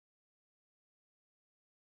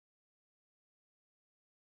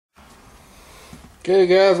Okay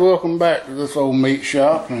guys, welcome back to this old meat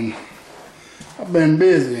shop, and I've been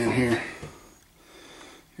busy in here.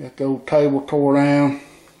 Got the old table tore down.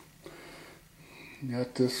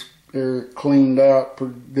 Got this area cleaned out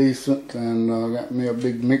pretty decent, and got me a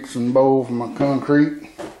big mixing bowl for my concrete.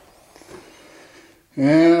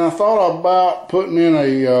 And I thought about putting in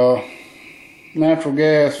a natural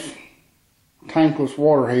gas tankless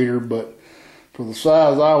water heater, but for the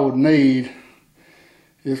size I would need,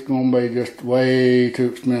 it's going to be just way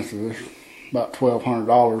too expensive. It's about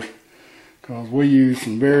 $1,200 because we use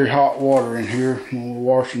some very hot water in here when we're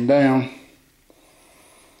washing down.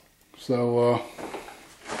 So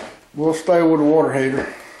we'll stay with the water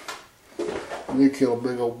heater. I did kill a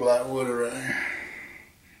big old black widow right here.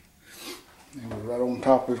 It was right on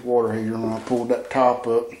top of this water heater when I pulled that top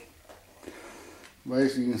up.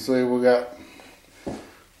 Basically, you can see we got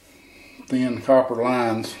thin copper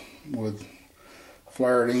lines with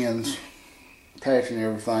flared ends attaching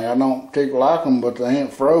everything. I don't particularly like them, but they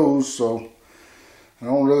ain't froze, so I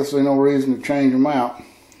don't really see no reason to change them out.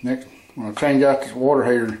 Next, when I change out this water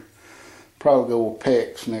heater, probably go with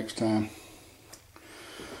PEX next time.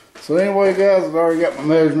 So anyway guys, I've already got my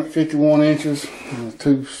measurement, 51 inches, and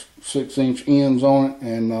two 6-inch ends on it,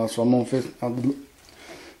 and so I'm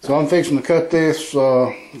fixing to cut this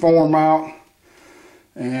form out,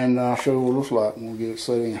 and I'll show you what it looks like when we get it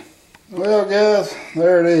set in. Well guys,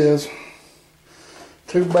 there it is.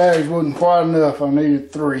 2 bags wasn't quite enough. I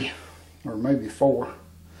needed 3 or maybe 4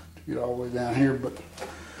 to get all the way down here, but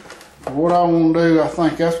for what I want to do, I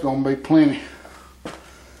think that's going to be plenty.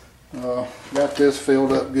 Got this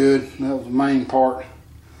filled up good. That was the main part.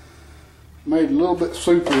 Made a little bit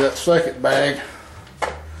soupy that second bag.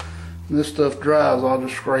 When this stuff dries, I'll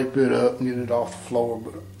just scrape it up and get it off the floor,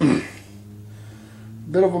 but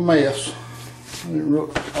bit of a mess. I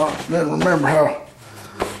didn't remember how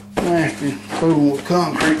nasty fooling with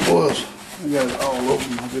concrete was. I got it all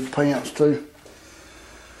over my good pants too.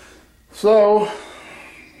 So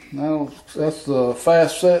now that's the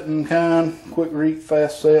fast setting kind, quick read,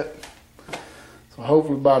 fast set. So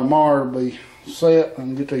hopefully by tomorrow it'll be set. I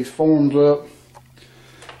can get these forms up,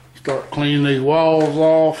 start cleaning these walls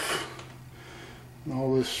off, and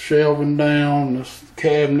all this shelving down, this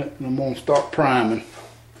cabinet, and I'm gonna start priming.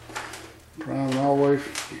 Priming all the way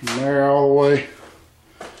from there all the way,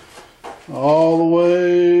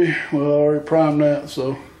 well, I already primed that,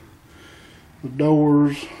 so the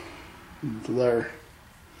doors to there.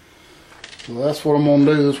 So that's what I'm going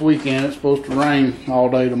to do this weekend. It's supposed to rain all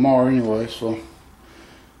day tomorrow anyway, so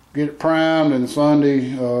get it primed, and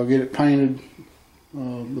Sunday get it painted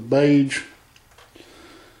the beige,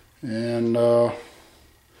 and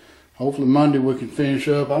hopefully Monday we can finish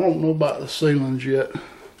up. I don't know about the ceilings yet.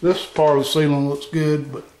 This part of the ceiling looks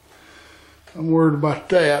good, but I'm worried about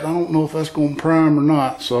that. I don't know if that's going to prime or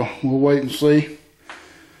not, so we'll wait and see.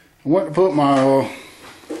 I went to put my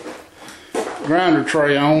grinder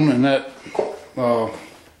tray on, and that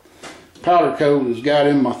powder coat has got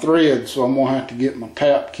in my threads, so I'm going to have to get my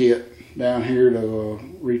tap kit down here to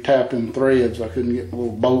re-tap them threads. I couldn't get my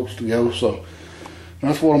little bolts to go, so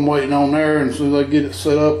that's what I'm waiting on there. And as soon as I get it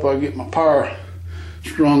set up, I get my power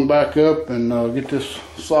strung back up and get this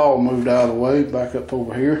saw moved out of the way, back up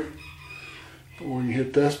over here before you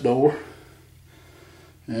hit this door.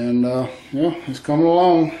 And yeah, it's coming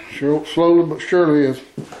along, sure, slowly but surely. As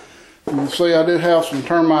you can see, I did have some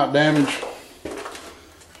termite damage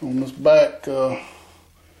on this back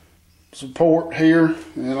support here,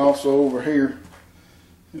 and also over here.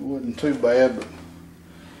 It wasn't too bad, but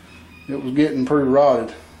it was getting pretty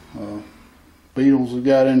rotted. Beetles have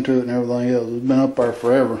got into it and everything else. It's been up there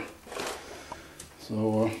forever.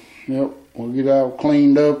 So yep, we'll get it all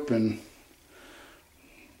cleaned up, and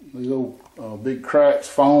these old big cracks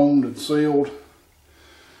foamed and sealed.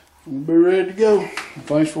 We'll be ready to go.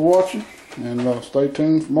 Thanks for watching, and stay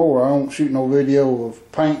tuned for more. I don't shoot no video of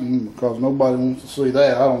painting because nobody wants to see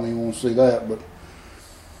that. I don't even want to see that, but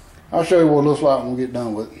I'll show you what it looks like when we get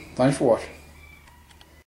done with it. Thanks for watching.